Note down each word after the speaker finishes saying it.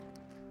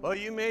Well,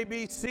 you may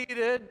be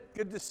seated.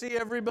 Good to see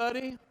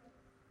everybody.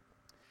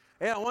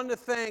 Hey, I wanted to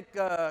thank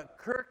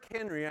Kirk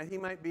Henry, he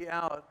might be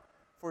out,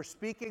 for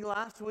speaking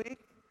last week.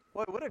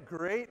 Boy, what a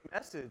great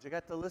message. I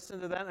got to listen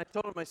to that, and I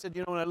told him, I said,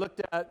 when I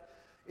looked at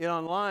it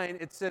online,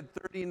 it said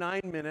 39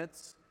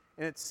 minutes,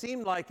 and it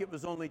seemed like it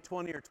was only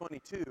 20 or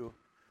 22.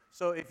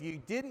 So if you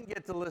didn't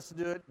get to listen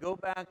to it, go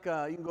back.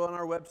 You can go on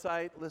our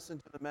website, listen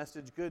to the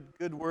message.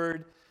 Good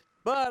word.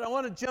 But I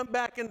want to jump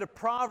back into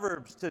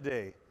Proverbs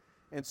today.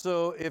 And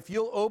so if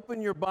you'll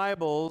open your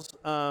Bibles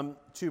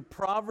to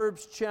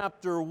Proverbs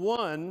chapter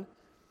 1,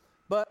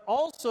 but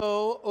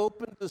also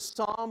open to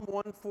Psalm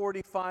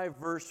 145,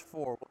 verse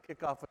 4. We'll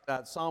kick off with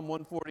that, Psalm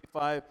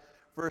 145,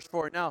 verse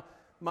 4. Now,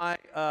 my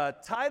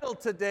title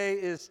today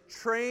is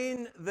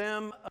Train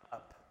Them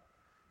Up.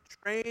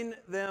 Train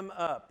Them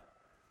Up.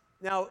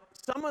 Now,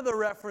 some of the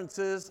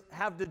references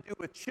have to do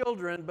with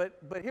children, but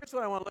here's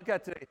what I want to look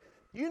at today.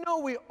 You know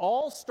we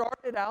all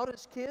started out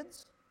as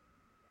kids?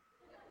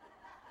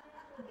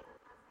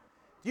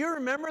 Do you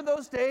remember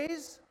those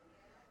days?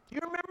 Do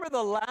you remember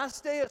the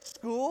last day of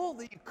school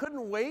that you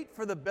couldn't wait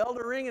for the bell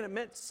to ring and it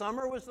meant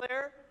summer was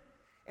there?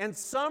 And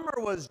summer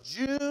was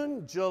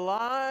June,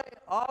 July,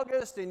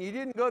 August, and you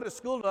didn't go to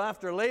school till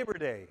after Labor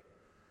Day.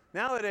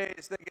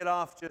 Nowadays, they get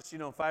off just,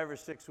 5 or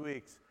 6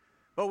 weeks.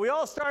 But we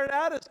all started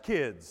out as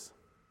kids.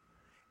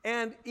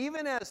 And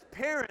even as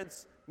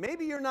parents,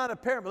 maybe you're not a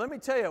parent, but let me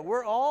tell you,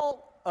 we're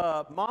all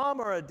a mom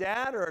or a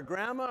dad or a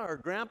grandma or a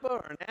grandpa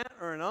or an aunt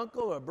or an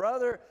uncle or a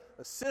brother,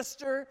 a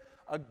sister,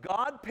 a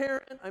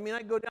godparent. I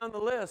go down the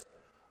list.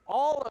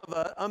 All of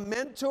us, a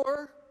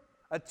mentor,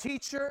 a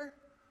teacher,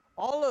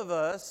 all of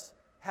us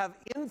have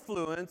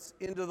influence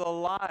into the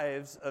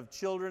lives of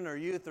children or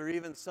youth or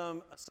even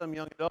some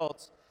young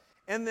adults.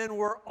 And then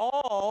we're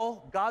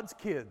all God's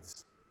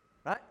kids,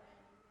 right?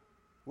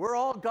 We're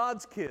all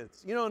God's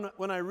kids.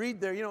 When I read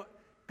there,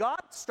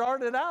 God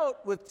started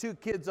out with 2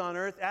 kids on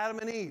earth, Adam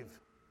and Eve.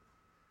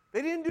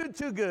 They didn't do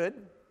too good.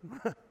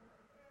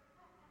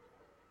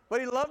 But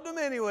he loved them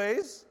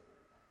anyways.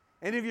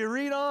 And if you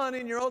read on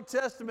in your Old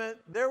Testament,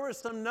 there were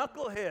some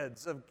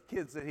knuckleheads of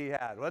kids that he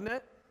had, wasn't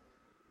it?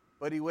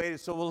 But he waited,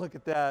 so we'll look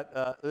at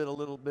that in a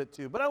little bit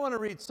too. But I want to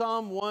read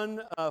Psalm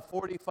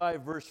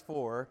 145, verse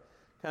 4,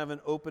 kind of an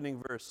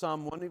opening verse.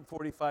 Psalm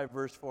 145,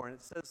 verse 4, and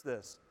it says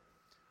this: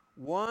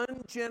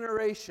 "One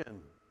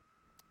generation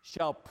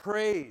shall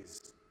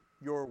praise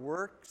your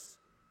works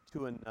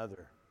to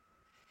another,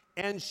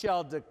 and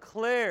shall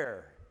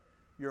declare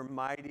your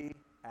mighty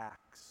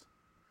acts."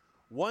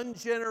 One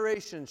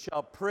generation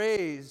shall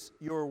praise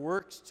your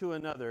works to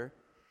another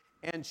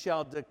and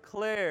shall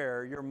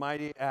declare your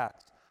mighty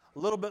acts. A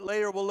little bit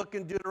later, we'll look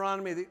in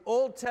Deuteronomy. The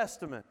Old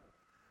Testament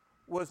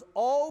was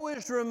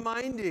always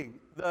reminding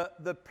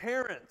the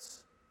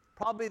parents,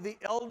 probably the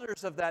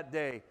elders of that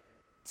day,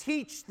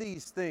 teach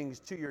these things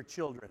to your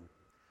children.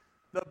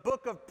 The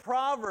book of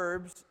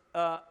Proverbs,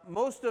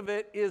 most of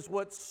it is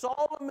what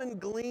Solomon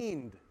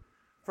gleaned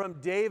from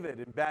David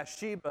and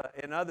Bathsheba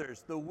and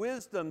others, the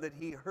wisdom that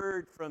he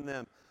heard from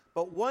them.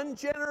 But one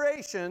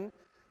generation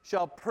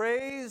shall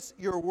praise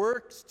your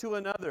works to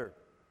another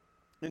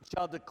and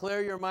shall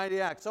declare your mighty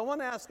acts. So I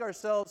want to ask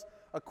ourselves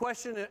a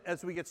question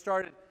as we get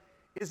started.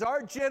 Is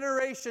our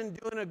generation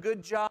doing a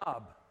good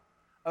job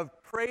of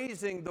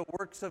praising the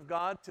works of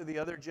God to the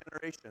other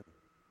generation?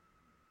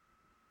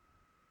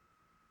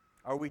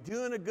 Are we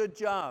doing a good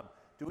job?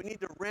 Do we need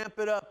to ramp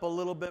it up a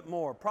little bit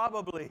more?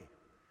 Probably.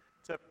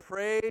 To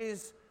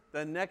praise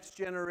the next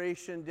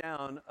generation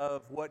down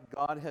of what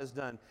God has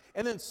done.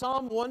 And then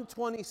Psalm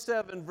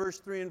 127, verse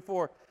 3 and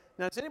 4.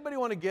 Now, does anybody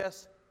want to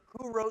guess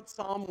who wrote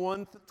Psalm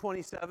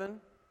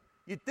 127?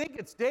 You'd think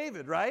it's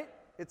David, right?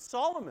 It's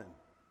Solomon.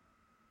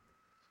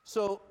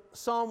 So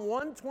Psalm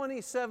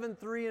 127,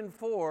 3 and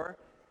 4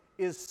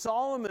 is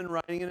Solomon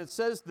writing, and it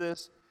says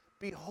this: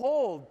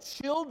 "Behold,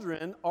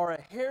 children are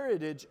a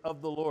heritage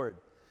of the Lord.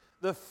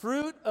 The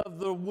fruit of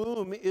the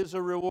womb is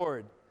a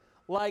reward.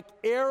 Like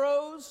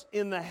arrows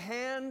in the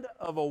hand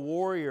of a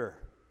warrior,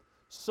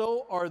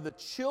 so are the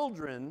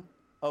children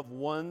of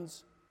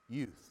one's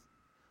youth."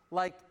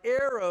 Like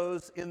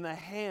arrows in the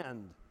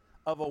hand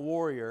of a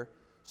warrior,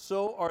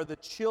 so are the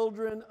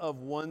children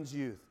of one's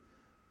youth.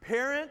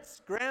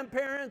 Parents,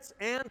 grandparents,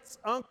 aunts,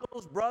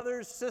 uncles,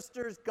 brothers,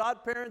 sisters,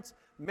 godparents,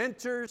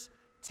 mentors,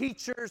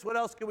 teachers, what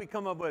else can we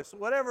come up with? So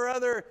whatever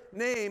other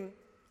name,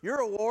 you're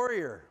a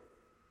warrior.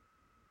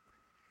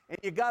 And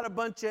you got a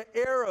bunch of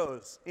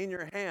arrows in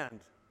your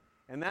hand.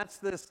 And that's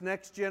this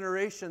next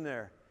generation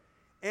there.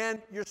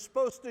 And you're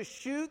supposed to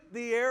shoot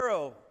the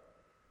arrow,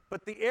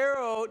 but the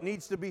arrow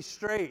needs to be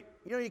straight.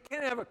 You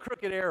can't have a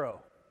crooked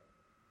arrow.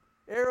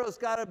 Arrow's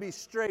got to be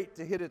straight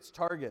to hit its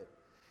target.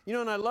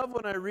 And I love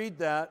when I read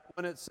that,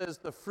 when it says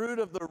the fruit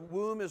of the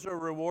womb is a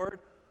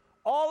reward.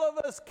 All of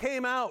us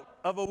came out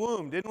of a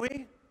womb, didn't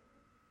we?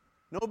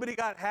 Nobody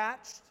got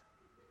hatched,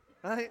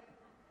 right?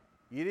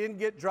 You didn't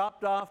get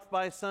dropped off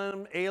by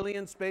some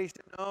alien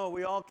spaceship. No,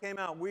 we all came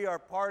out. We are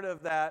part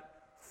of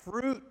that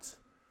fruit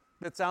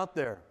that's out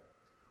there.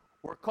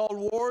 We're called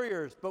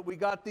warriors, but we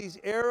got these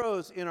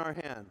arrows in our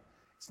hand.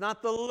 It's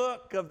not the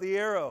look of the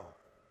arrow.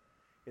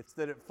 It's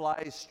that it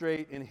flies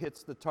straight and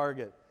hits the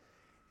target.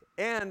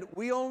 And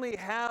we only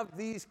have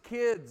these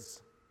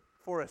kids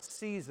for a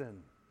season.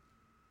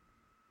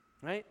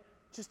 Right?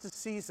 Just a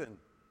season.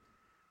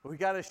 But we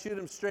got to shoot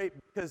them straight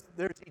because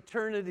there's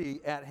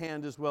eternity at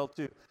hand as well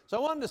too. So I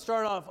wanted to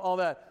start off all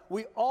that.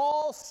 We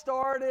all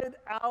started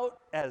out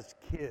as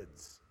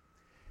kids.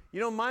 You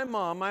know, my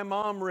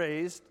mom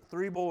raised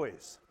 3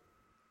 boys.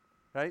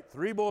 Right?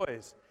 3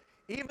 boys.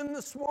 Even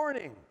this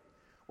morning,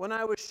 when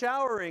I was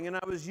showering and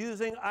I was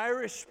using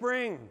Irish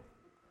Spring,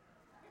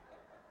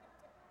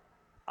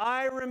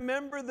 I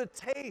remember the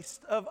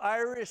taste of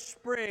Irish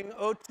Spring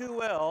oh too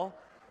well,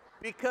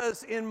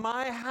 because in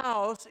my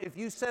house, if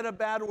you said a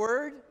bad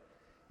word,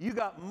 you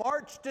got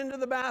marched into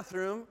the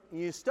bathroom and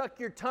you stuck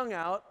your tongue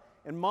out,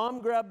 and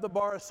Mom grabbed the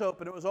bar of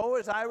soap, and it was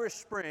always Irish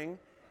Spring.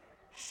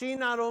 She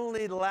not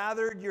only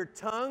lathered your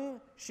tongue,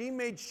 she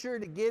made sure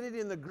to get it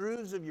in the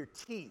grooves of your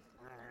teeth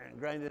and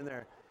grind it in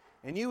there.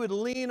 And you would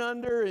lean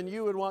under and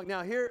you would walk.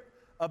 Now here,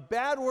 a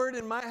bad word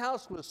in my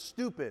house was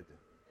stupid.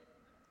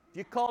 If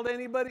you called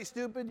anybody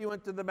stupid, you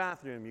went to the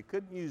bathroom. You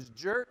couldn't use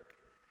jerk.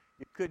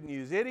 You couldn't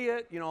use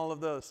idiot, all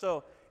of those.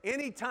 So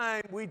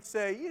anytime we'd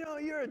say,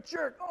 you're a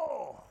jerk,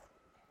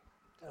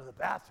 to the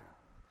bathroom.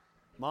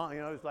 Mom,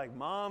 it's like,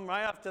 Mom,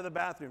 right off to the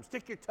bathroom.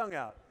 Stick your tongue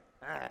out.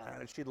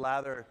 And she'd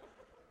lather.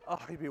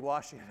 You'd be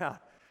washing it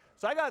out.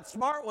 So I got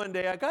smart one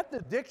day. I got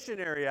the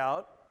dictionary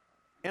out,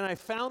 and I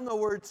found the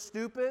word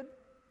stupid.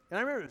 And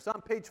I remember it was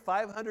on page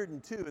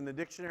 502 in the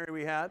dictionary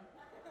we had.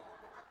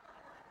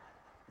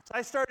 So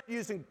I started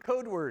using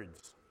code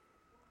words.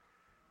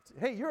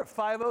 Hey, you're a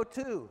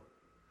 502.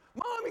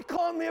 Mom, he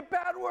called me a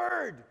bad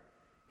word.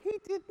 He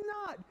did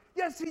not.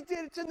 Yes, he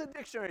did. It's in the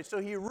dictionary. So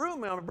he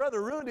ruined me. My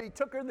brother ruined it. He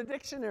took her in the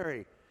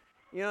dictionary.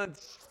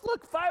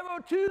 Look,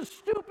 502 is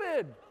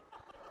stupid.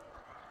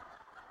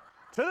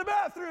 To the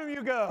bathroom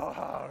you go.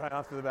 Right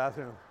off to the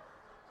bathroom.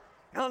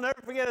 And I'll never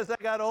forget, as I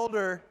got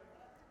older,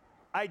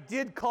 I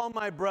did call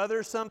my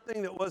brother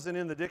something that wasn't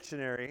in the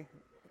dictionary.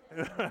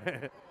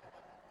 And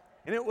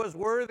it was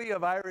worthy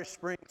of Irish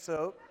Spring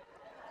soap.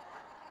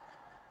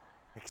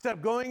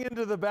 Except going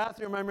into the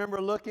bathroom, I remember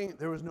looking,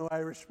 there was no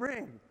Irish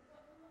Spring.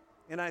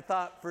 And I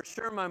thought for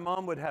sure my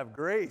mom would have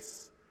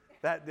grace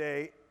that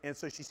day. And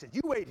so she said,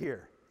 you wait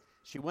here.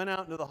 She went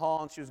out into the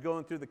hall and she was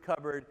going through the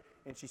cupboard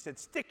and she said,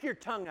 stick your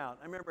tongue out.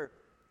 I remember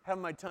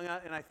having my tongue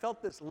out and I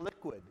felt this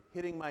liquid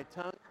hitting my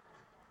tongue.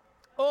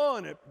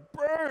 And it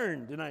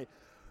burned. And I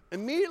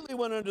immediately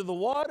went under the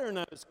water and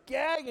I was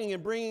gagging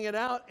and bringing it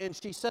out. And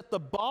she set the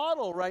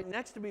bottle right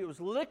next to me. It was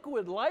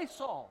liquid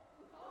Lysol.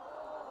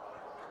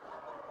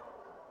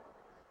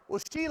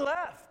 Well, she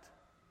left.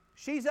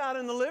 She's out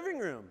in the living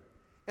room.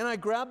 And I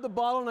grabbed the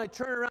bottle and I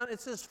turned around. It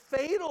says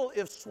fatal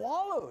if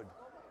swallowed.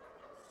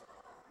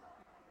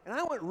 And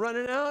I went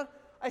running out.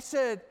 I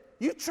said,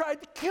 you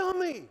tried to kill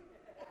me.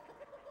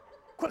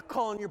 Quit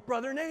calling your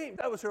brother names.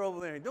 That was her over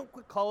there. Don't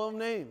quit calling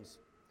them names.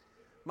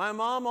 My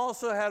mom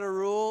also had a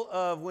rule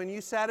of when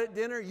you sat at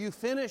dinner, you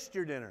finished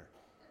your dinner.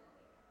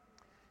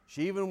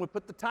 She even would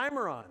put the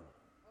timer on.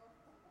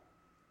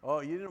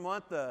 You didn't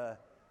want the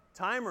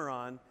timer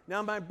on.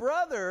 Now, my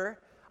brother,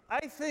 I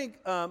think,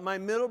 my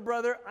middle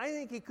brother, I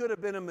think he could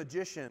have been a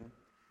magician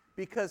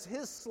because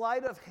his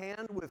sleight of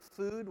hand with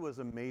food was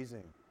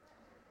amazing.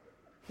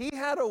 He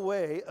had a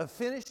way of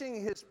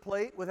finishing his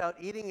plate without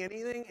eating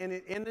anything and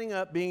it ending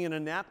up being in a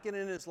napkin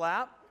in his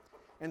lap.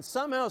 And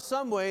somehow,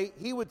 some way,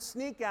 he would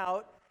sneak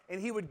out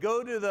and he would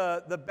go to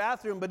the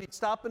bathroom, but he'd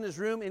stop in his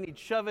room and he'd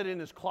shove it in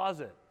his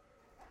closet.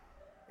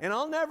 And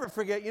I'll never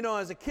forget,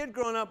 as a kid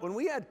growing up, when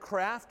we had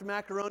Kraft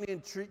macaroni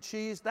and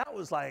cheese, that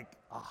was like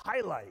a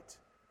highlight.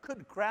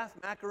 Good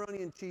Kraft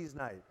macaroni and cheese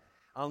night.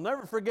 I'll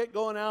never forget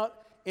going out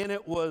and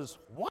it was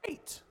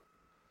white.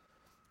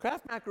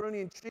 Kraft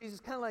macaroni and cheese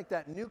is kind of like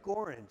that Nuke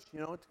orange,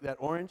 that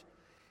orange.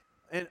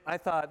 And I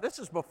thought, this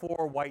is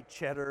before white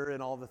cheddar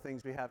and all the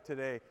things we have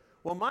today.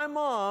 Well, my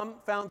mom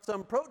found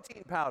some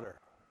protein powder.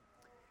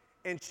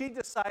 And she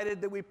decided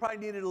that we probably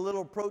needed a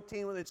little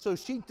protein with it. So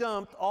she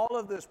dumped all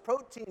of this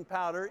protein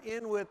powder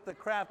in with the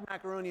Kraft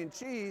macaroni and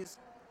cheese.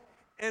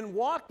 And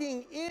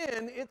walking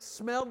in, it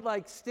smelled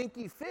like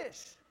stinky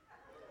fish.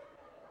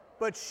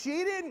 But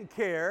she didn't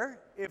care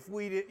if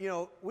we did,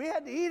 we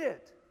had to eat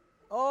it.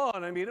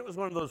 And it was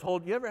one of those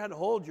you ever had to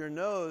hold your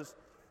nose?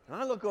 And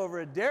I look over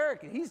at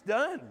Derek and he's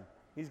done.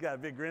 He's got a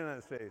big grin on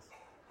his face.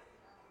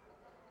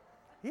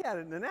 He had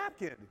it in a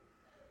napkin.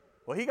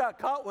 Well, he got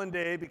caught one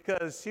day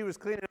because she was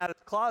cleaning out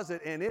his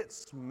closet and it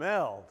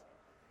smelled.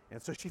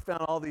 And so she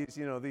found all these,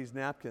 these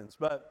napkins.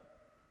 But,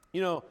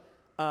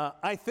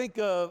 I think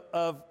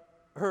of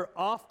her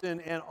often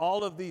and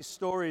all of these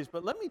stories.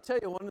 But let me tell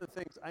you one of the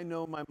things I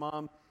know my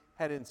mom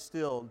had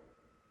instilled.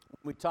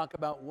 When we talk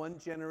about one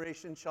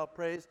generation shall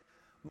praise,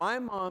 my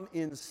mom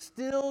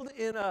instilled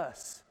in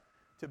us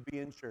to be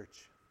in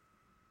church.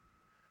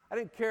 I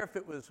didn't care if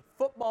it was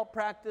football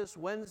practice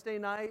Wednesday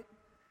night,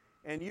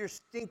 and you're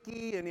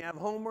stinky and you have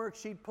homework,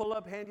 she'd pull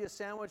up, hand you a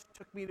sandwich,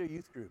 took me to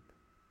youth group.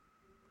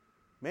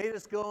 made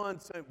us go on,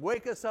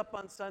 wake us up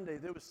on Sunday.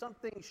 There was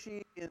something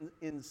she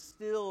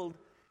instilled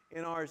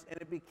in ours, and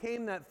it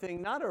became that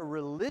thing, not a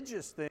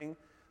religious thing,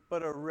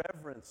 but a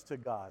reverence to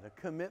God, a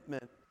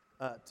commitment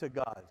to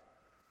God.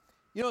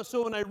 You know,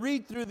 so when I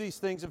read through these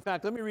things, in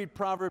fact, let me read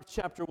Proverbs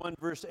chapter 1,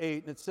 verse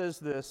 8, and it says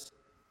this,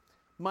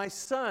 "My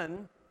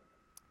son,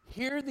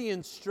 hear the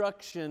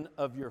instruction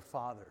of your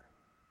father,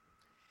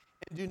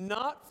 and do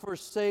not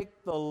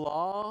forsake the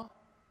law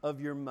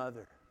of your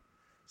mother."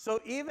 So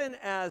even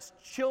as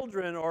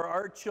children or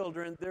our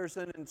children, there's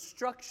an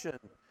instruction,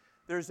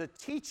 there's a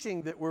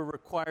teaching that we're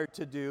required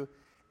to do,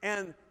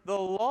 and the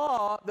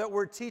law that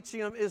we're teaching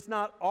them is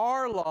not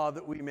our law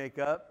that we make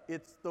up,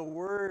 it's the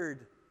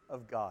Word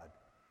of God.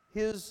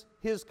 His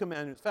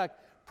commandments. In fact,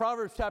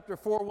 Proverbs chapter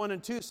 4, 1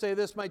 and 2 say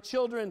this, "My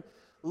children,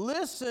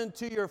 listen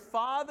to your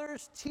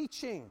father's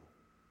teaching.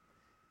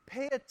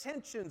 Pay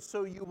attention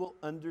so you will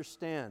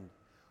understand.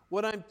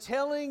 What I'm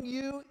telling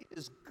you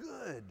is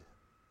good.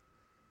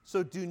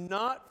 So do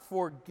not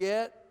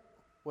forget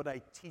what I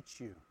teach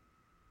you."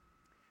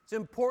 It's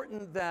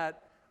important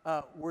that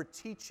we're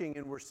teaching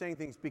and we're saying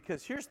things,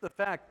 because here's the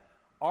fact.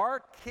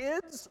 Our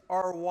kids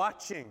are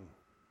watching.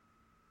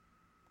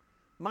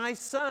 My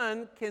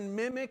son can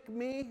mimic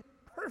me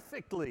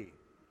perfectly.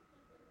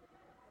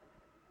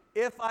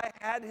 If I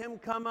had him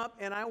come up,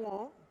 and I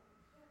won't.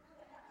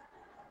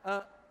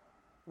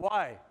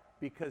 Why?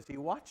 Because he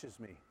watches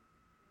me.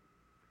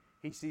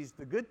 He sees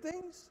the good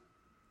things,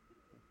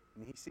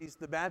 and he sees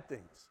the bad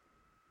things.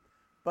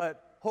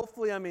 But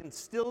hopefully I'm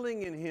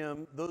instilling in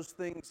him those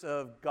things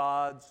of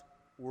God's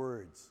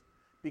words,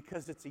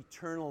 because it's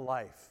eternal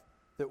life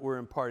that we're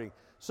imparting.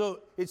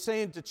 So it's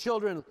saying to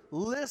children,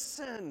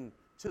 listen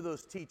to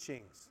those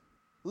teachings.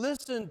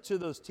 Listen to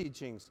those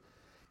teachings.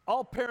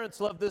 All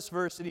parents love this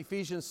verse in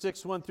Ephesians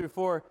 6, 1 through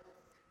 4.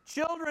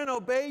 "Children,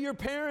 obey your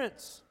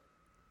parents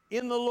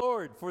in the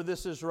Lord, for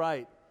this is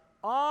right.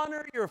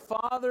 Honor your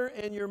father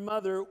and your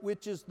mother,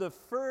 which is the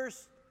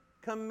first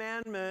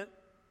commandment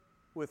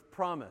with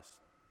promise."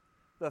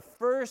 The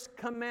first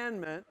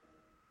commandment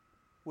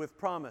with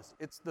promise.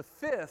 It's the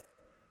fifth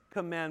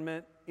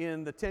commandment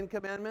in the 10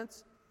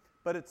 commandments,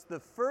 but it's the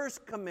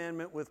first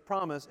commandment with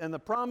promise. And the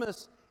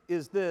promise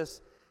is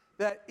this,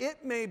 that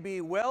it may be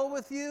well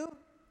with you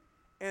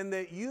and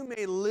that you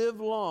may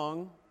live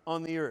long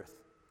on the earth.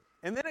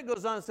 And then it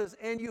goes on and says,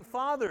 "And you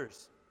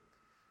fathers,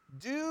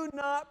 do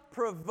not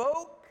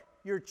provoke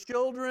your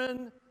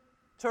children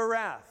to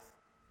wrath."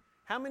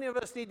 How many of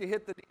us need to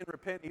hit the knee and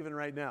repent even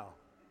right now?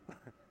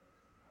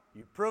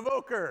 You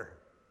provoker.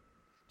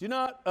 "Do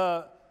not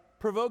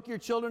provoke your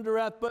children to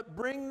wrath, but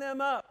bring them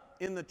up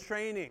in the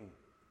training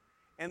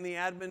and the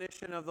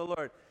admonition of the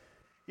Lord."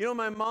 You know,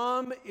 my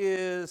mom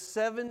is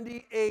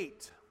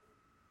 78,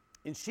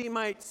 and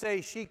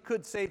she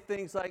could say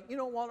things like, "You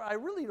know, Walter, I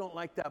really don't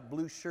like that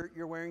blue shirt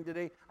you're wearing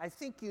today. I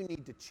think you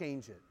need to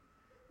change it."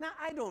 Now,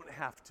 I don't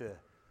have to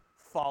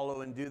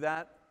follow and do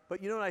that,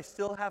 but you know what I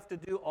still have to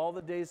do all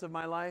the days of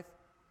my life?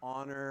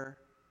 Honor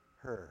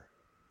her.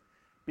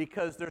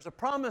 Because there's a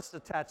promise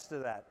attached to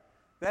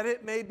that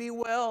it may be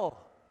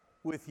well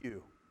with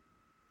you,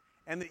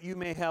 and that you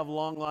may have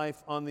long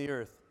life on the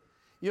earth.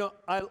 You know,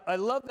 I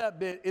love that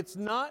bit. It's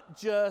not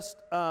just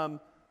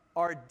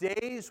our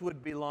days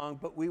would be long,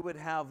 but we would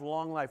have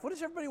long life. What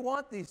does everybody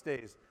want these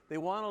days? They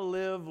want to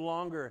live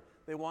longer.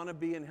 They want to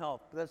be in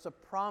health. That's a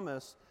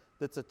promise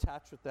that's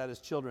attached with that as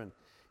children.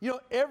 You know,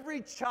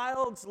 every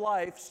child's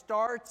life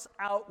starts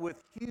out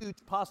with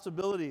huge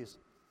possibilities.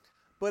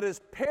 But as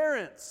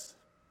parents,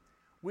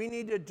 we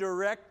need to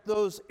direct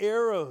those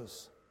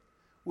arrows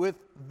with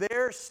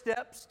their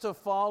steps to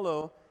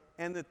follow,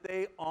 and that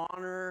they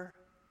honor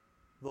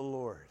the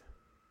Lord.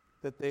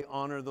 That they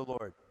honor the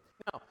Lord.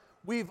 Now,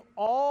 we've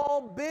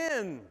all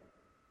been,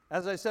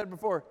 as I said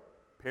before,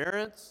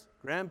 parents,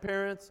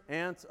 grandparents,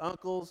 aunts,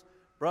 uncles,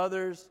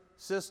 brothers,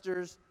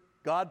 sisters,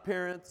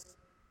 godparents,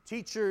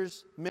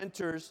 teachers,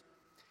 mentors.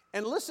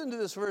 And listen to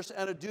this verse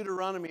out of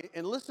Deuteronomy,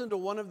 and listen to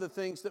one of the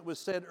things that was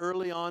said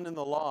early on in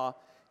the law,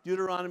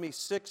 Deuteronomy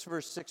 6,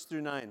 verse 6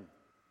 through 9.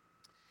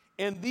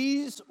 "And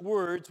these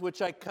words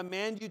which I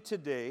command you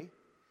today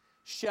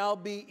shall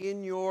be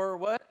in your"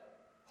 what?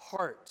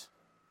 "Heart.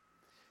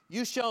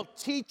 You shall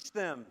teach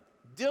them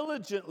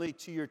diligently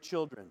to your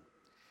children.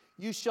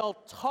 You shall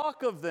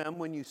talk of them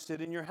when you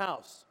sit in your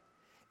house,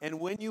 and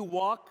when you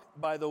walk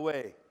by the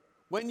way,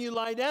 when you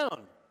lie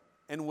down,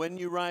 and when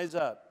you rise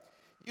up.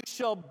 You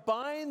shall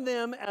bind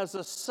them as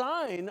a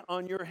sign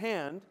on your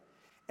hand,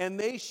 and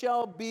they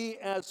shall be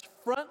as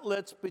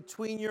frontlets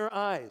between your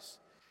eyes.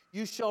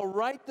 You shall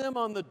write them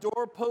on the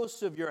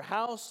doorposts of your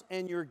house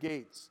and your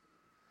gates."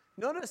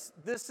 Notice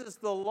this is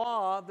the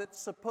law that's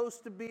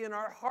supposed to be in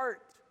our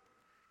heart.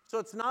 So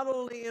it's not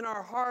only in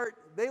our heart,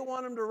 they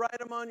want them to write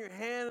them on your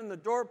hand and the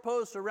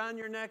doorposts around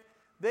your neck.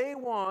 They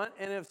want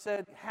and have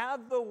said,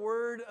 have the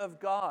Word of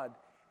God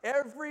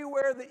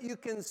everywhere that you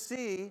can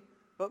see,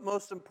 but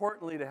most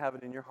importantly, to have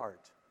it in your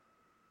heart.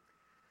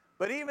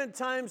 But even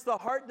times the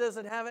heart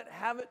doesn't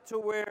have it to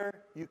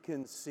where you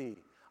can see.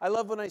 I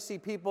love when I see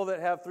people that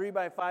have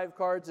 3x5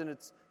 cards and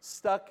it's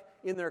stuck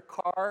in their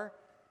car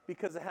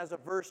because it has a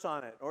verse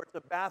on it, or it's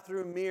a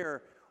bathroom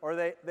mirror, or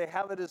they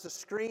have it as a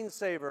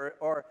screensaver,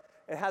 or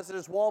it has it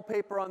as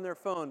wallpaper on their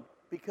phone.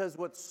 Because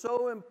what's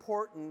so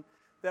important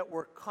that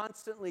we're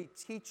constantly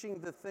teaching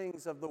the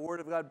things of the Word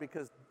of God,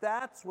 because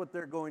that's what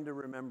they're going to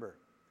remember.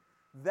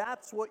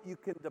 That's what you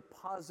can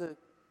deposit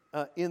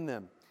in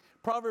them.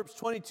 Proverbs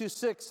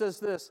 22:6 says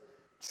this,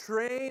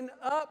 train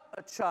up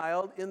a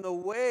child in the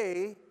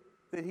way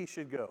that he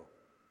should go.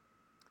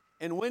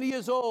 And when he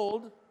is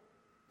old,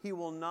 he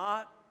will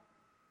not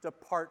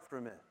depart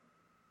from it.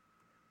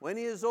 When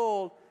he is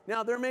old,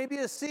 now there may be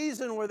a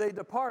season where they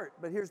depart,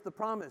 but here's the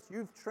promise.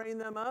 You've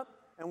trained them up,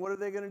 and what are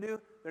they going to do?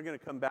 They're going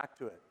to come back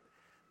to it.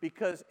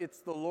 Because it's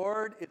the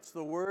Lord, it's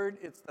the Word,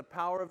 it's the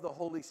power of the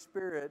Holy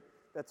Spirit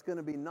that's going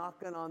to be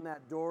knocking on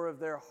that door of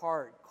their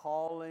heart,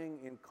 calling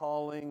and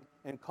calling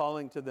and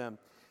calling to them.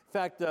 In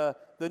fact, the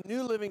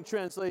New Living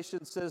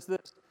Translation says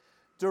this,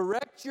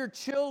 direct your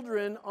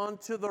children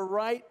onto the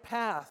right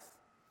path,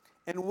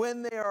 and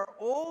when they are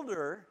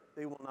older,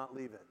 they will not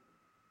leave it.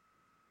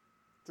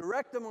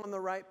 Direct them on the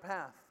right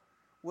path.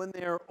 When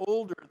they are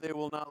older, they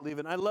will not leave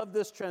it. And I love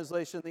this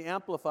translation. The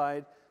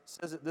Amplified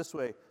says it this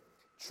way.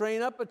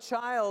 Train up a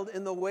child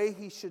in the way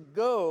he should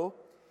go,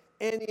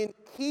 and in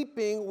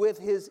keeping with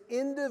his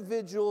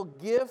individual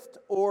gift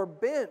or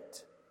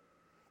bent.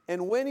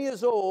 And when he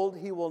is old,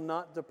 he will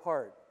not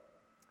depart.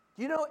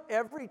 Do you know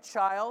every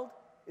child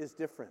is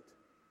different?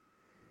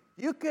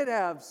 You could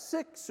have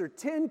 6 or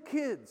 10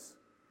 kids,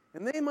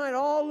 and they might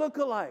all look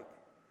alike.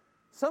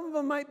 Some of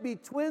them might be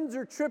twins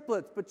or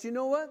triplets, but you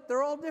know what?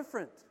 They're all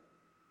different.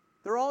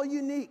 They're all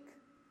unique.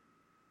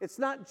 It's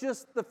not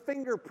just the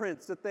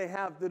fingerprints that they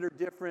have that are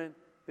different.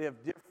 They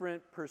have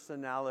different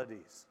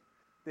personalities.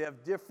 They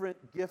have different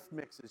gift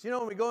mixes. You know,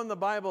 when we go in the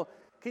Bible,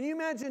 can you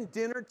imagine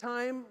dinner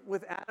time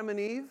with Adam and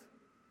Eve?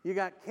 You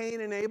got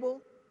Cain and Abel.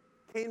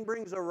 Cain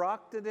brings a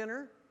rock to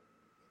dinner,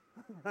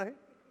 right?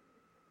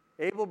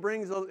 Abel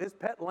brings his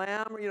pet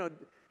lamb.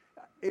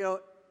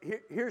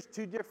 Here's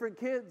 2 different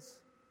kids.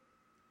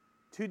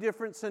 2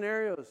 different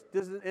scenarios.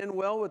 Doesn't end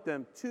well with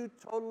them. 2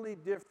 totally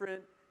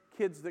different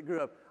kids that grew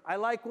up. I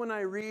like when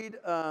I read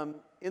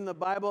in the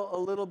Bible a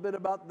little bit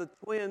about the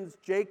twins,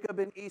 Jacob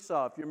and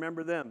Esau, if you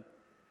remember them.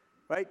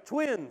 Right?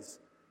 Twins.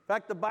 In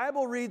fact, the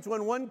Bible reads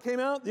when one came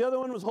out, the other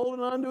one was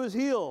holding on to his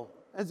heel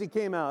as he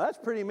came out. That's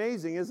pretty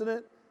amazing, isn't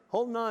it?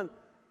 Holding on.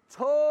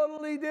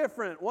 Totally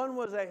different. One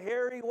was a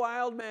hairy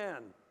wild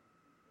man.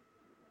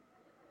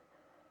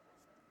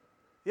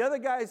 The other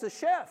guy's a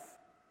chef.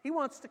 He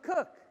wants to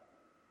cook.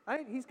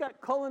 Right? He's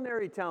got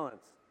culinary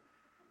talents.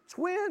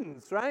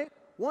 Twins, right?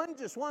 One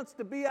just wants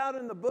to be out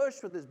in the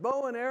bush with his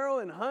bow and arrow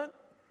and hunt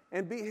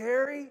and be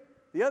hairy.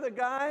 The other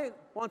guy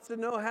wants to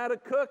know how to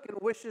cook and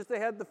wishes they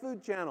had the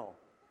Food Channel.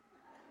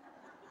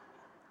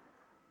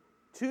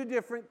 2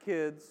 different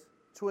kids,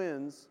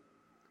 twins,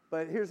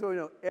 but here's what we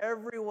know.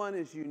 Everyone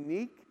is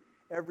unique.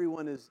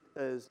 Everyone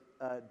is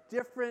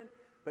different,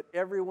 but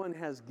everyone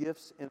has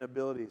gifts and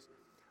abilities.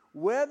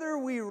 Whether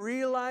we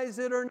realize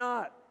it or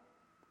not,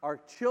 our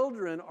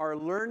children are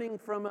learning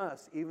from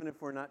us, even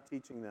if we're not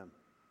teaching them.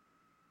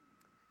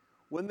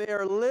 When they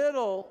are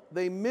little,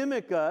 they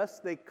mimic us.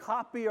 They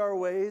copy our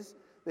ways.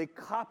 They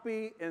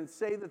copy and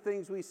say the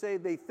things we say.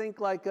 They think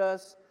like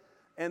us.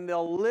 And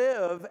they'll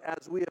live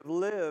as we have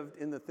lived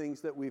in the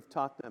things that we've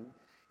taught them.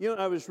 You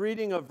know, I was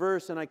reading a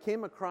verse, and I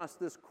came across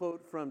this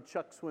quote from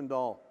Chuck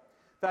Swindoll.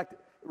 In fact, it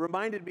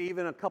reminded me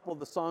even a couple of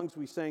the songs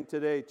we sang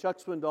today. Chuck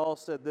Swindoll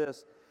said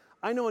this,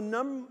 I know a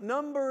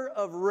number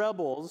of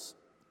rebels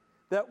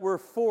that were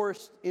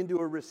forced into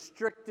a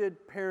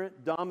restricted,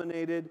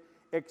 parent-dominated,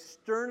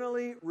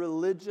 externally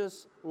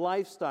religious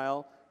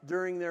lifestyle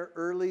during their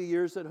early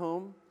years at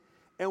home.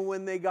 And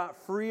when they got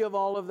free of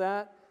all of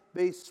that,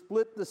 they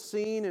split the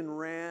scene and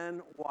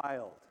ran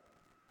wild.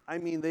 I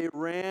mean, they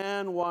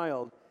ran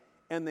wild,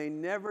 and they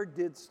never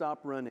did stop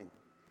running.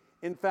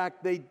 In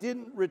fact, they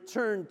didn't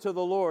return to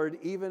the Lord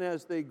even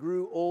as they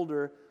grew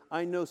older.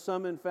 I know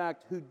some, in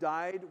fact, who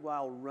died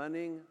while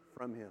running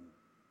from Him.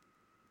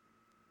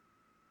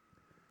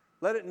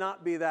 Let it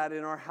not be that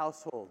in our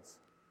households.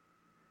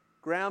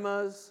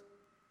 Grandmas,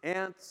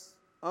 aunts,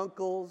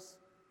 uncles,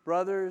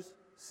 brothers,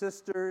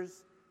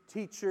 sisters,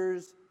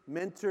 teachers,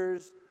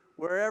 mentors,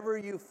 wherever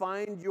you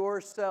find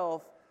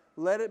yourself,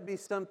 let it be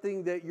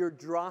something that you're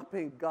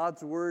dropping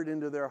God's word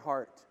into their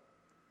heart,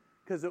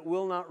 because it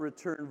will not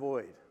return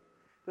void.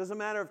 Doesn't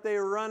matter if they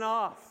run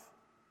off.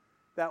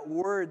 That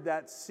word,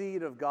 that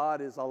seed of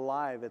God is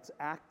alive. It's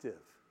active.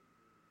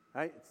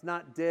 Right? It's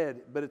not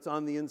dead, but it's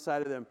on the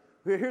inside of them.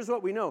 Here's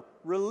what we know.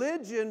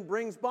 Religion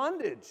brings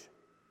bondage.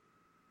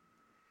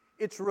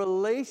 It's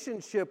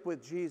relationship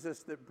with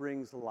Jesus that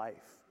brings life.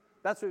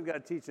 That's what we've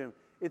got to teach them.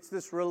 It's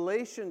this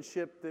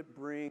relationship that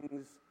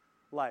brings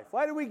life.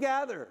 Why do we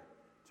gather?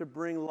 To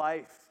bring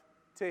life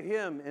to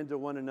Him and to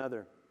one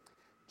another.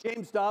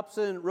 James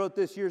Dobson wrote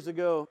this years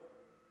ago,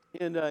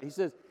 and he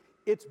says,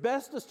 it's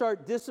best to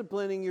start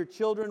disciplining your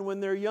children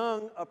when they're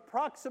young,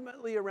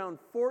 approximately around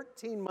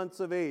 14 months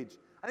of age.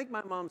 I think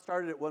my mom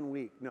started at 1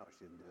 week. No,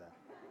 she didn't do that.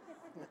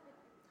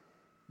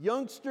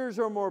 Youngsters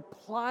are more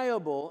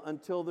pliable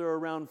until they're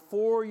around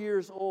 4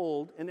 years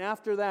old, and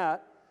after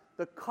that,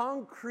 the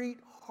concrete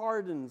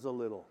hardens a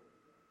little.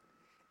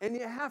 And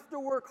you have to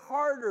work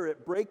harder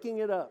at breaking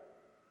it up.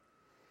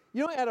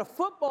 You know, at a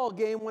football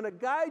game, when a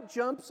guy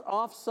jumps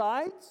off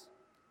sides,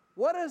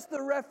 what does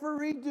the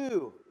referee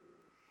do?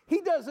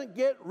 He doesn't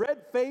get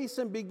red-faced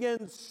and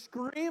begin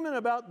screaming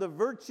about the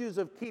virtues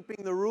of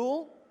keeping the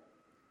rule.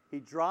 He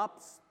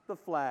drops the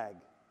flag.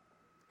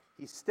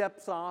 He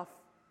steps off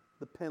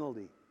the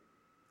penalty.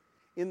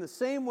 In the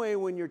same way,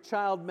 when your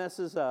child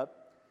messes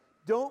up,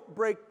 don't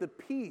break the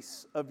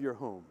peace of your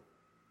home.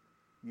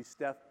 You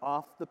step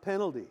off the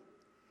penalty,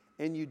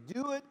 and you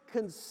do it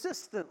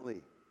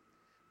consistently.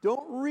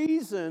 Don't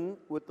reason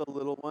with the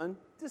little one.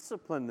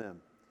 Discipline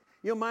them.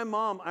 You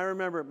know, I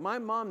remember, my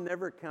mom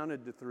never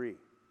counted to 3.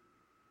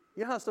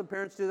 You know how some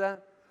parents do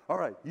that? All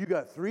right, you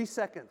got 3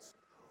 seconds.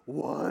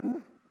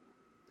 1,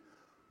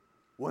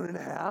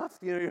 1.5.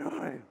 You know, you're all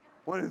right.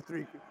 1 and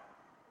 3.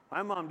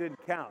 My mom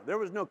didn't count. There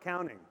was no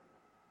counting,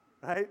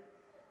 right?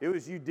 It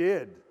was you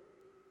did.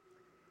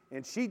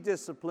 And she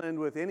disciplined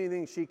with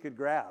anything she could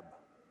grab.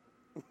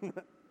 Don't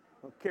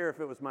care if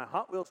it was my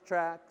Hot Wheels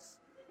tracks,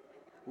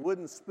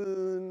 wooden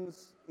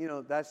spoons, you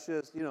know, that's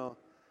just, you know,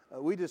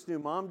 we just knew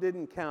Mom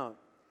didn't count.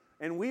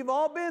 And we've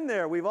all been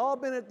there. We've all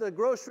been at the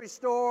grocery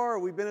store,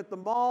 we've been at the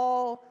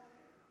mall,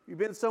 we've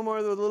been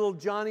somewhere with little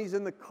Johnny's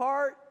in the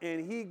cart,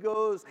 and he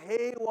goes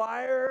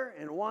haywire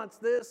and wants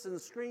this and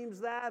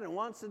screams that and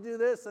wants to do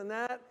this and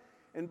that.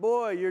 And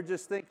boy, you're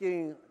just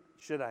thinking,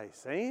 should I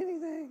say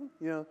anything?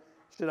 You know,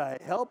 should I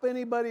help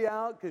anybody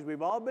out? Because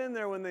we've all been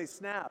there when they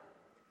snap.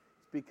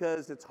 It's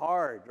because it's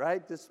hard,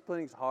 right?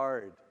 Disciplining's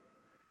hard.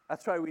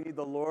 That's why we need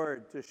the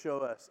Lord to show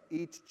us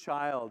each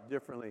child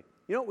differently.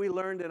 You know what we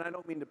learned, and I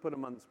don't mean to put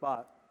him on the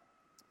spot,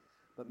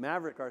 but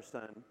Maverick, our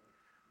son,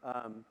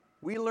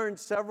 we learned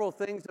several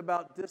things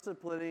about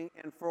disciplining,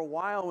 and for a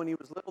while when he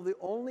was little, the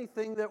only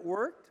thing that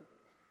worked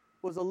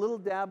was a little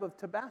dab of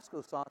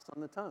Tabasco sauce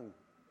on the tongue.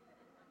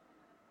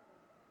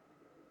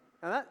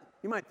 Now that,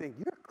 you might think,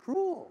 you're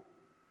cruel.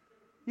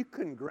 You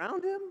couldn't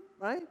ground him,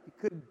 right? You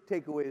couldn't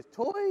take away his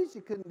toys.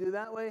 You couldn't do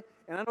that way.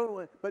 And I don't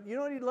know, but you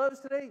know what he loves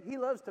today? He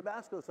loves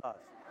Tabasco sauce.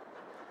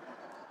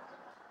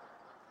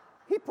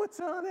 He puts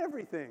it on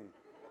everything.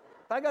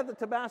 If I got the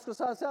Tabasco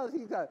sauce out,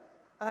 he got,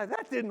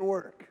 that didn't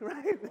work,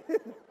 right?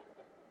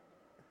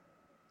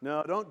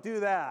 No, don't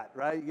do that,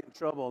 right? You get in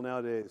trouble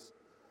nowadays.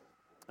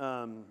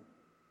 You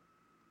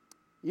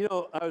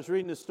know, I was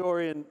reading a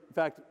story, and in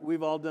fact,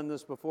 we've all done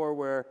this before,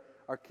 where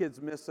our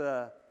kids miss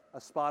a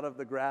spot of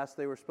the grass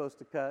they were supposed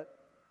to cut,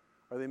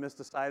 or they missed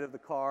a side of the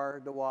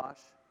car to wash,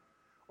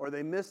 or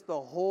they missed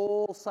the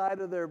whole side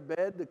of their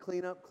bed to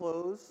clean up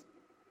clothes.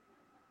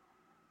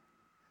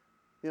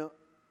 You know,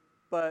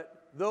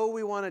 but though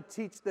we want to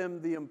teach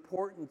them the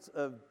importance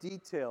of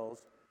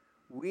details,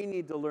 we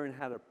need to learn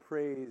how to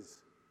praise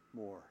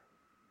more.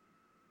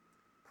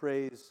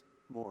 Praise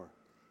more.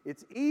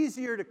 It's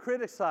easier to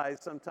criticize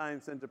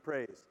sometimes than to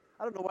praise.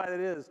 I don't know why that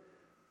is.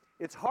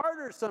 It's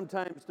harder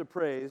sometimes to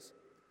praise,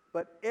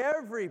 but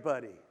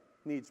everybody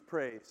needs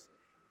praise,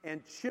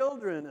 and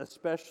children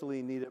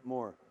especially need it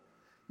more.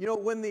 You know,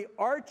 when the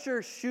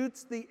archer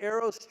shoots the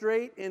arrow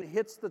straight and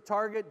hits the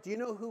target, do you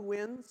know who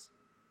wins?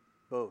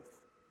 Both.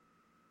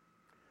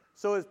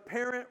 So as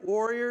parent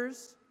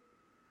warriors,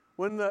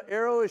 when the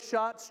arrow is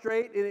shot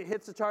straight and it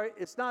hits the target,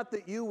 it's not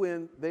that you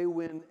win, they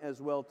win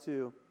as well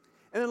too.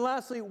 And then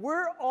lastly,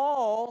 we're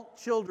all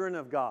children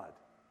of God.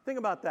 Think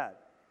about that.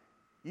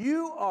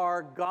 You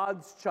are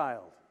God's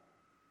child.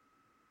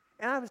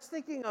 And I was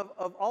thinking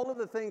of all of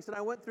the things, and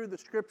I went through the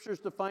scriptures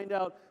to find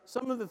out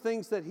some of the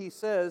things that he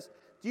says.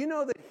 Do you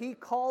know that he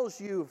calls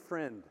you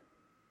friend?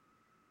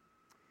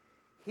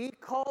 He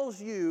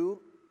calls you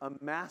a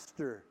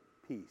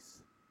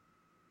masterpiece.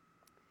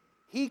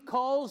 He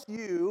calls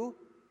you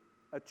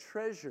a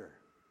treasure.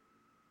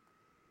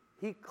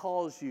 He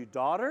calls you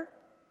daughter.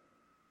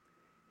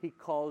 He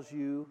calls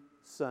you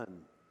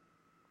son.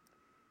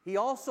 He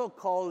also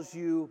calls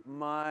you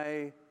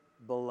my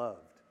beloved.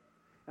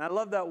 And I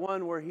love that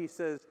one where he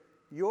says,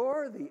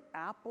 you're the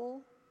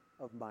apple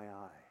of my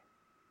eye.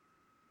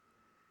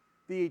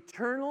 The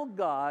eternal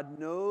God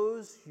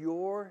knows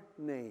your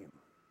name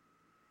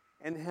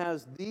and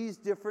has these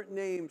different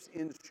names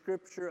in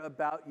Scripture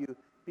about you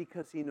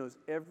because he knows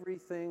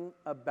everything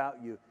about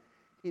you.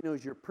 He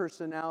knows your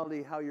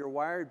personality, how you're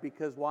wired,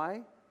 because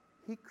why?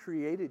 He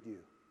created you.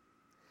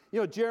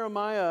 You know,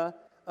 Jeremiah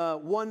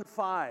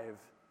 1:5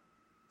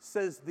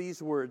 says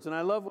these words, and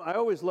I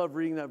always love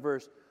reading that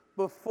verse.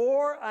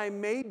 Before I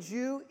made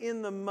you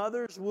in the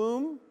mother's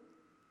womb,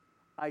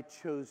 I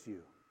chose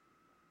you.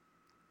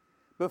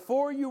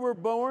 Before you were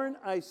born,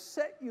 I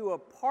set you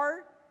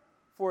apart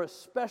for a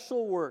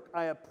special work.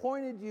 I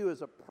appointed you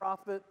as a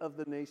prophet of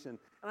the nation.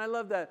 And I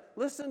love that.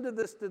 Listen to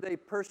this today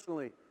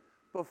personally.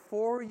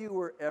 Before you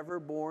were ever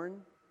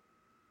born,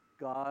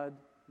 God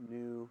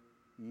knew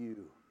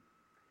you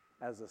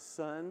as a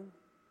son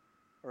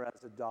or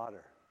as a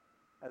daughter,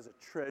 as a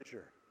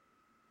treasure,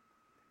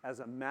 as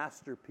a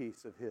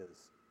masterpiece of his.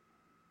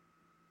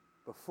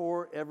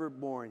 Before ever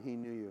born, he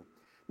knew you.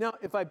 Now,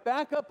 if I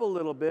back up a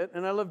little bit,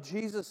 and I love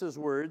Jesus'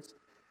 words,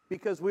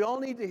 because we all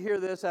need to hear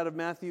this out of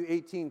Matthew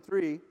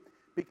 18:3,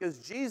 because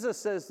Jesus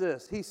says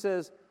this. He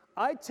says,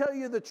 I tell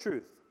you the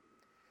truth.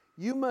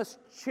 You must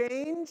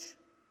change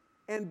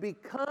and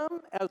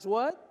become as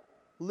what?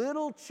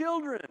 Little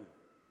children.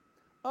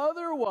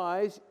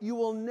 Otherwise, you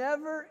will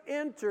never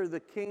enter the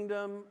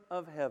kingdom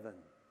of heaven.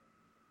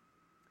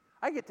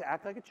 I get to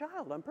act like a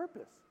child on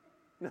purpose.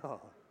 No.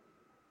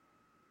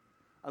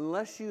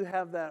 Unless you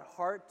have that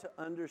heart to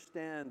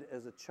understand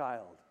as a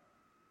child,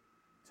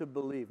 to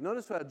believe.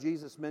 Notice how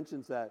Jesus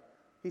mentions that.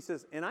 He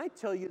says, and I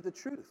tell you the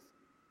truth.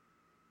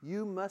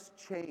 You must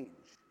change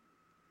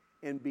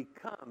and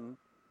become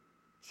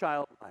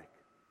childlike.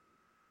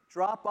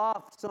 Drop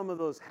off some of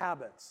those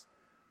habits.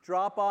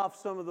 Drop off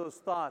some of those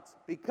thoughts.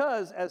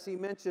 Because, as he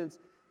mentions,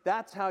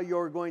 that's how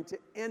you're going to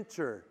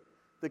enter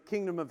the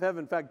kingdom of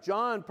heaven. In fact,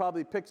 John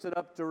probably picks it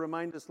up to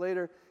remind us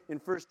later in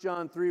 1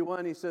 John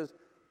 3:1. He says,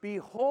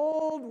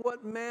 behold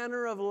what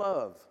manner of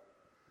love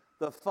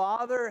the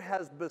Father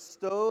has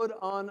bestowed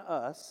on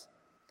us,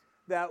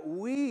 that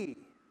we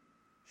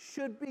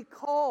should be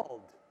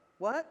called,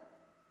 what?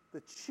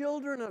 The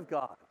children of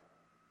God.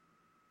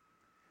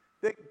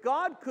 That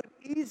God could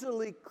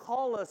easily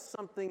call us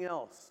something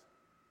else,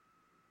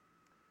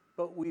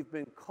 but we've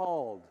been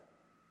called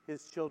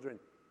his children.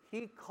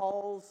 He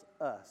calls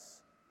us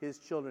his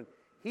children.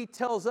 He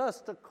tells us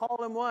to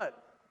call him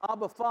what?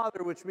 Abba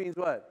Father, which means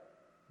what?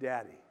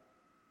 Daddy.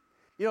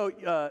 You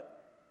know,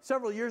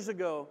 several years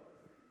ago,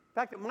 in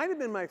fact, it might have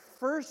been my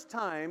first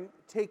time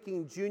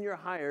taking junior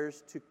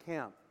hires to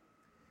camp.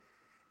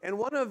 And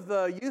one of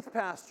the youth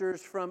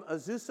pastors from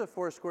Azusa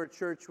Foursquare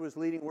Church was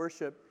leading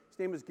worship. His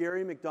name was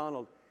Gary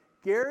McDonald.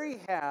 Gary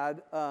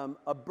had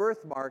a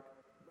birthmark,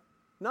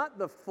 not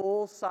the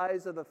full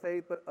size of the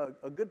face, but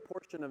a good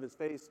portion of his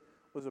face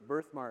was a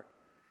birthmark.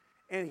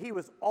 And he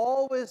was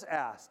always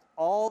asked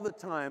all the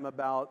time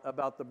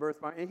about the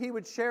birthmark. And he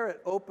would share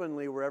it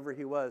openly wherever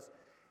he was.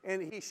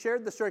 And he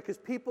shared the story because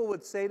people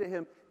would say to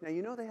him, now,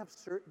 you know, they have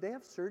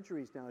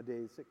surgeries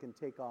nowadays that can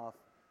take off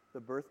the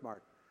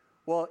birthmark.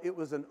 Well, it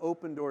was an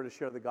open door to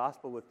share the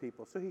gospel with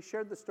people. So he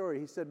shared the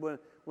story. He said,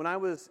 when I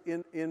was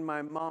in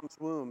my mom's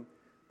womb,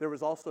 there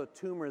was also a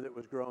tumor that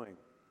was growing.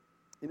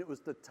 And it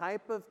was the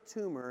type of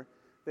tumor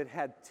that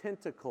had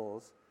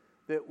tentacles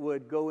that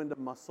would go into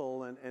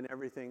muscle and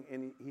everything.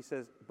 And he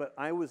says, but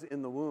I was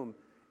in the womb,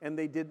 and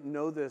they didn't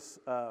know this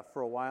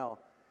for a while.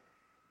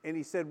 And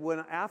he said,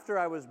 after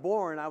I was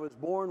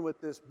born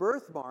with this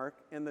birthmark,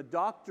 and the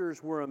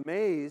doctors were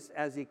amazed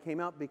as he came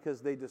out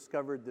because they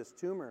discovered this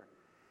tumor.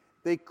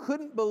 They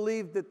couldn't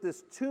believe that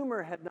this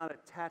tumor had not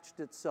attached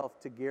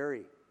itself to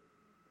Gary.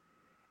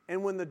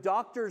 And when the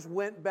doctors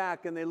went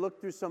back and they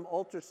looked through some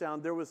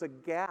ultrasound, there was a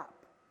gap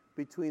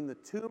between the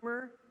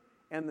tumor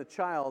and the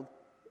child,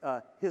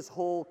 his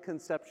whole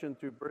conception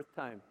through birth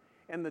time.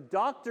 And the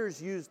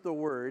doctors used the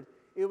word,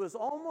 it was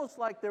almost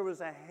like there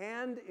was a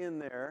hand in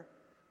there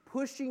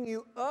pushing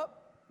you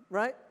up,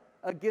 right,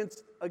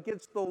 against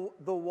the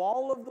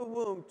wall of the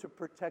womb to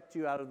protect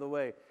you out of the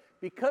way.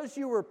 Because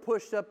you were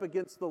pushed up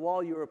against the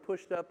wall, you were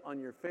pushed up on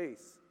your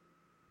face.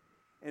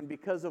 And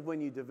because of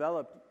when he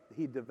developed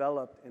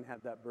and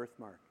had that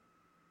birthmark.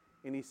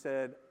 And he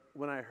said,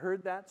 when I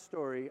heard that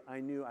story,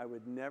 I knew I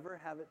would never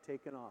have it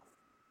taken off.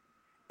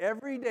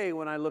 Every day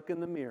when I look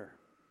in the mirror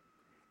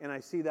and I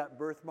see that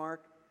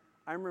birthmark,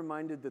 I'm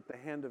reminded that the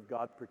hand of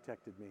God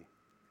protected me.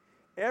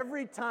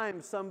 Every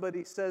time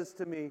somebody says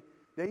to me,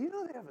 now you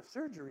know they have a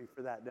surgery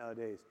for that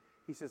nowadays.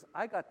 He says,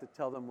 I got to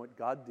tell them what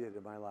God did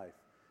in my life,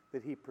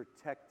 that he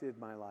protected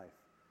my life.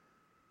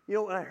 You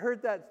know, when I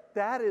heard that,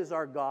 that is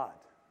our God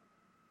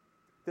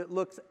that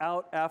looks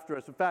out after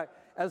us. In fact,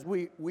 as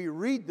we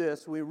read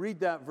this, we read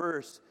that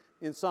verse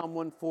in Psalm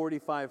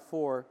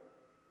 145:4,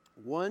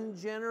 one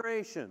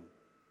generation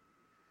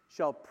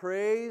shall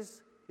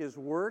praise his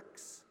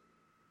works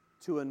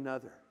to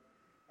another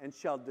and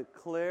shall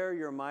declare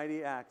your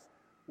mighty acts.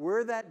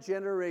 We're that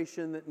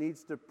generation that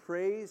needs to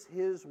praise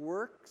his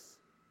works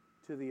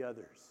to the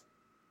others.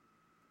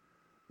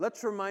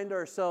 Let's remind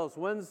ourselves,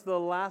 when's the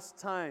last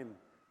time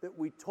that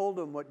we told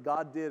them what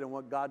God did and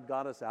what God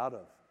got us out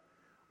of?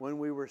 When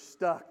we were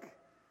stuck.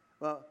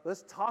 Well,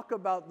 let's talk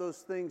about those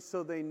things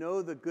so they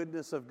know the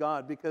goodness of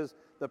God, because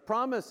the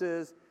promise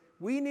is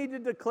we need to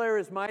declare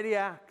his mighty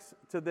acts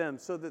to them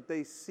so that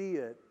they see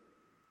it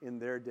in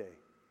their day.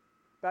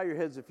 Bow your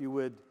heads if you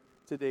would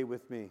today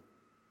with me.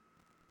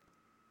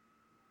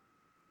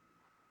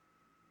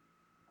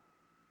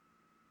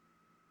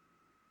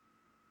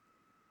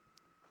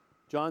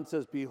 John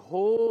says,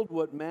 behold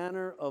what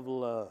manner of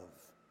love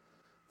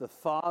the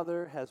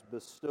Father has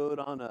bestowed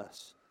on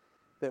us,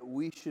 that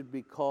we should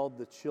be called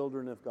the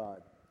children of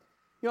God.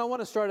 You know, I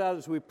want to start out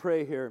as we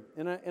pray here,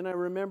 and I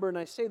remember, and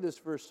I say this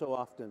verse so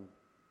often,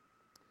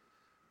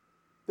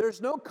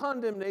 there's no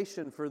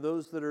condemnation for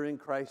those that are in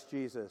Christ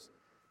Jesus.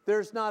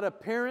 There's not a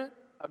parent,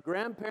 a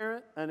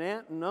grandparent, an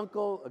aunt, an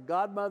uncle, a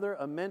godmother,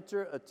 a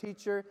mentor, a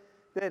teacher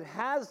that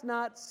has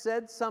not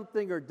said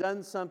something or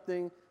done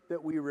something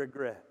that we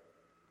regret.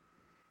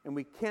 and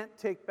we can't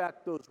take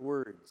back those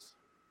words.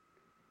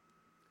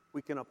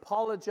 We can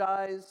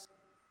apologize,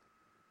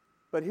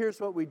 but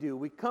here's what we do.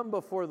 We come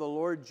before the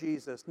Lord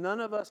Jesus. None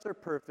of us are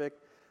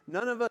perfect.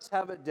 None of us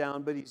have it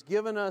down, but He's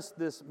given us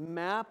this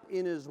map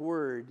in His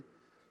Word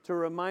to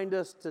remind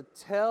us to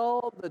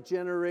tell the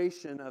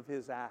generation of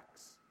His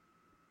acts,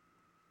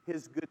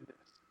 His goodness.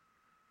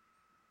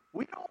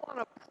 We don't want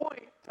to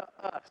point to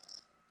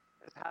us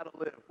as how to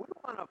live. We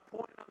want to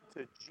point them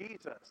to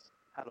Jesus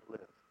how to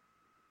live.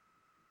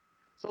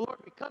 So Lord,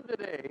 we come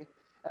today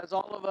as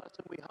all of us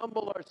and we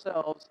humble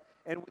ourselves,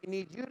 and we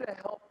need you to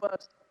help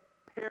us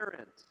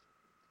parent.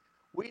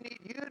 We need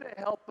you to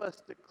help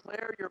us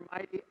declare your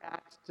mighty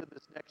acts to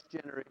this next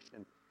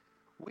generation.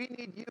 We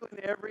need you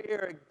in every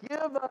area.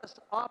 Give us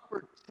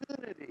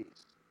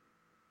opportunities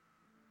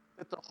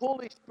that the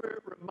Holy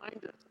Spirit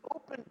remind us.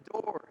 Open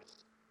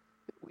doors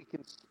that we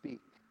can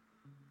speak,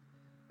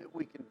 that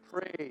we can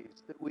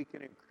praise, that we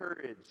can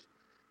encourage,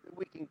 that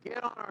we can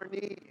get on our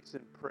knees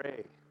and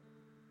pray,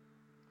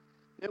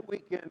 that we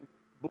can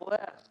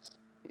bless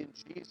in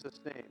Jesus'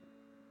 name.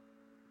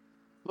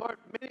 Lord,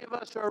 many of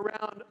us are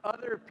around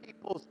other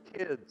people's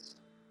kids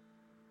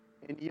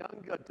and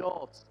young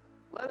adults.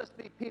 Let us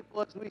be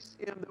people as we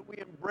see them, that we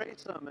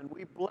embrace them and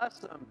we bless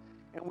them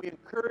and we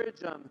encourage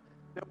them,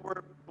 that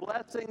we're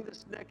blessing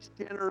this next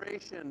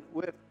generation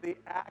with the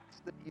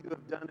acts that you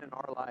have done in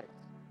our life.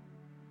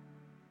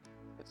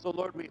 And so,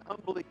 Lord, we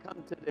humbly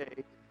come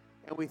today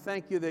and we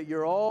thank you that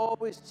you're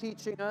always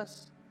teaching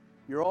us,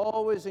 you're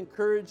always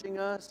encouraging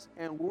us,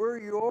 and we're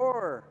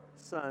your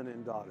son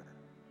and daughter.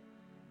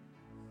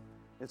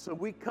 And so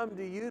we come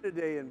to you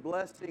today in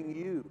blessing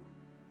you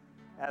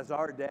as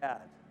our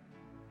dad.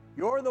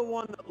 You're the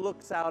one that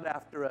looks out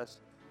after us.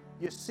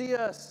 You see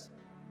us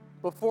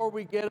before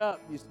we get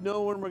up. You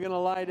know when we're going to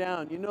lie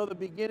down. You know the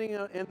beginning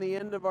and the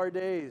end of our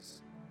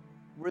days.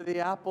 We're the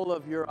apple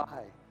of your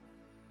eye.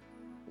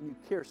 And you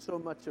care so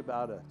much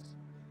about us.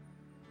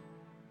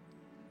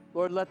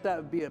 Lord, let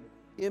that be an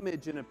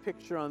image and a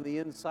picture on the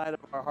inside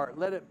of our heart.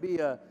 Let it be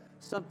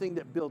something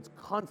that builds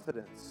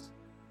confidence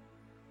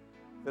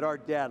that our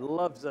dad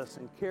loves us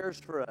and cares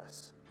for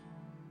us.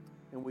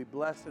 And we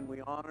bless and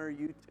we honor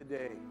you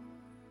today.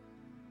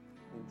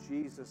 In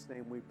Jesus'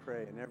 name we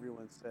pray. And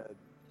everyone said,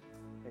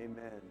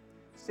 amen.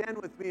 Stand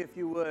with me if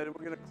you would.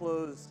 We're going to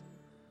close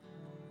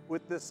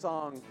with this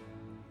song.